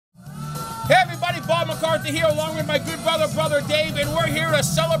Hey everybody, Bob McCarthy here along with my good brother Dave, and we're here to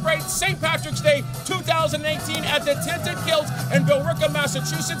celebrate St. Patrick's Day 2018 at the Tilted Kilt in Billerica,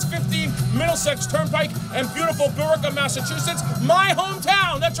 Massachusetts, 15 Middlesex Turnpike in beautiful Billerica, Massachusetts, my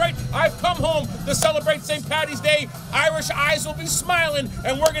hometown. That's right, I've come home to celebrate St. Patty's Day. Irish eyes will be smiling,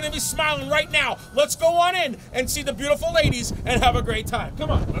 and we're going to be smiling right now. Let's go on in and see the beautiful ladies and have a great time. Come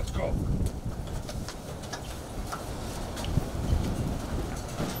on, let's go.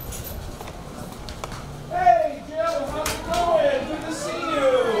 Hey, Jill, how's it going? Good to see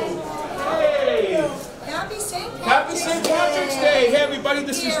you. Hey. Happy St. Patrick's Day. Hey, everybody,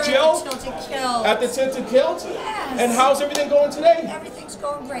 this is Jill. At the Tilted Kilt. Yes. And how's everything going today? Everything's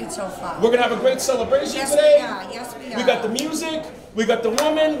going great so far. We're going to have a great celebration Yes, today. we are. Yes, we are. We got the music, we got the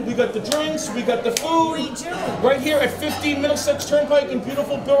women, we got the drinks, we got the food. We do. Right here at 15 Middlesex Turnpike in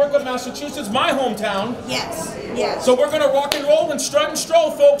beautiful Billerica, Massachusetts, my hometown. Yes, yes. So we're going to rock and roll and strut and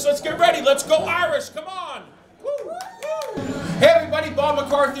stroll, folks. Let's get ready. Let's go Irish. Come on. Woo. Hey everybody, Bob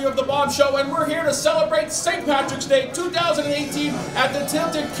McCarthy of The Bob Show, and we're here to celebrate St. Patrick's Day 2018 at the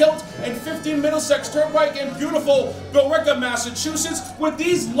Tilted Kilt and 15 Middlesex Turnpike in beautiful Billerica, Massachusetts with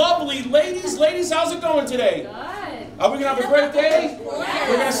these lovely ladies. Ladies, how's it going today? Good. Are we going to have a great day? Yes.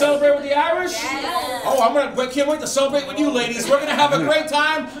 We're going to celebrate with the Irish? Yes. Oh, I can't wait to celebrate with you ladies. We're going to have a great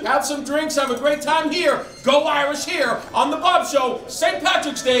time, have some drinks, have a great time here. Go Irish here on The Bob Show, St.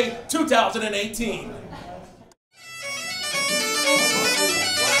 Patrick's Day 2018.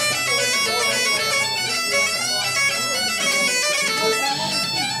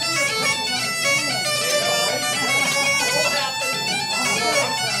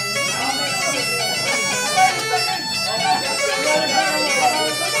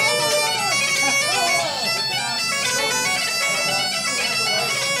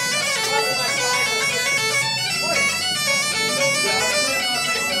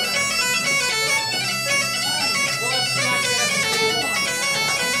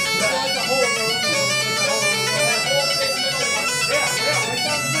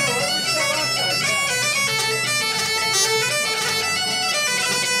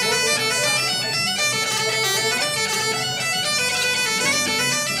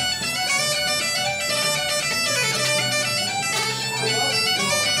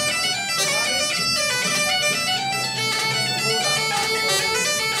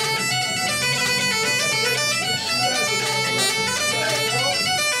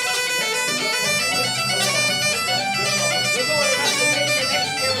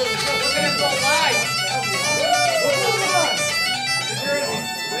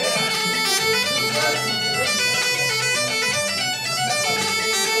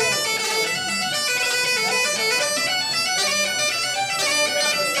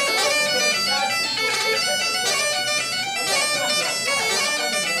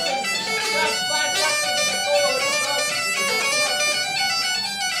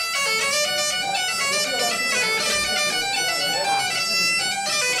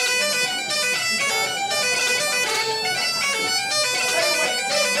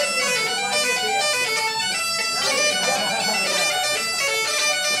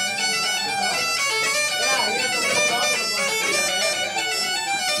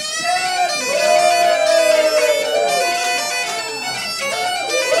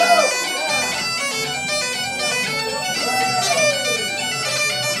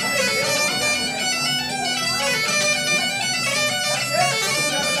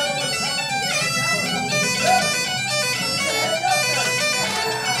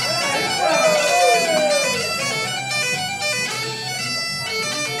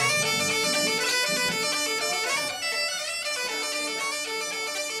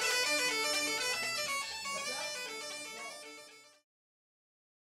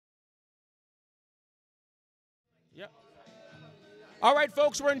 Yep. All right,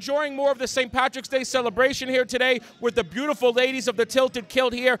 folks, we're enjoying more of the St. Patrick's Day celebration here today with the beautiful ladies of the Tilted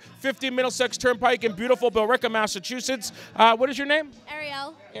Kilt here, 50 Middlesex Turnpike in beautiful Billerica, Massachusetts. What is your name?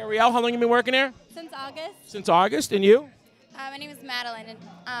 Ariel. Ariel, how long have you been working here? Since August. Since August, and you? My name is Madeline, and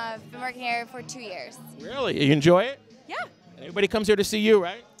I've been working here for 2 years. Really? You enjoy it? Yeah, Everybody comes here to see you,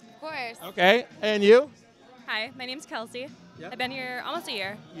 right? of course. Okay, and you? Hi, my name's Kelsey. Yep. I've been here almost a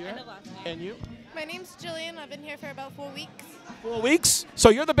year. Yeah. End of last week. And you? My name's Jillian. I've been here for about 4 weeks. 4 weeks? So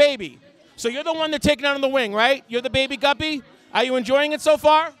you're the baby. So you're the one they're taking out on the wing, right? You're the baby guppy? Are you enjoying it so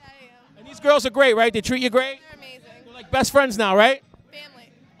far? I am. And these girls are great, right? They treat you great? They're amazing. You're like best friends now, right? Family.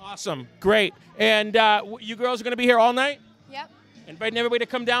 Awesome. Great. And you girls are going to be here all night? Yep. Inviting everybody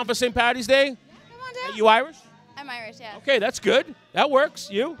to come down for St. Patty's Day? Come on down. Are you Irish? I'm Irish, yes. Okay, that's good. That works.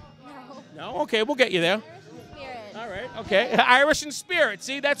 You? No. No? Okay, we'll get you there. Spirit. All right, okay. Irish in spirit.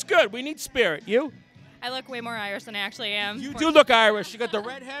 See, that's good. We need spirit. You? I look way more Irish than I actually am. You do look Irish. You got the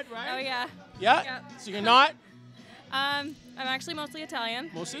red head, right? Oh, yeah. Yeah? Yep. So you're not? I'm actually mostly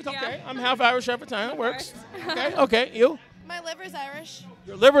Italian. Mostly? Okay. Yeah. I'm half Irish, half Italian. It works. course. Okay, okay. You? My liver's Irish.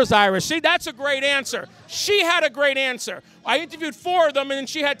 Your liver's Irish. See, that's a great answer. She had a great answer. I interviewed 4 of them, and then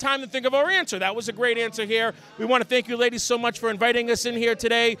she had time to think of her answer. That was a great answer here. We want to thank you ladies so much for inviting us in here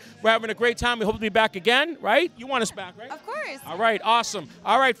today. We're having a great time. We hope to be back again, right? You want us back, right? Of course. All right, awesome.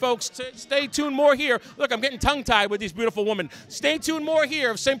 All right, folks, stay tuned more here. Look, I'm getting tongue-tied with these beautiful women. Stay tuned more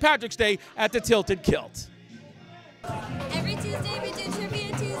here of St. Patrick's Day at the Tilted Kilt. Every Tuesday we do Trivia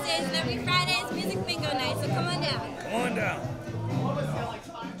Tuesdays, and every Friday is Music Bingo Night, so come on down. Come on down.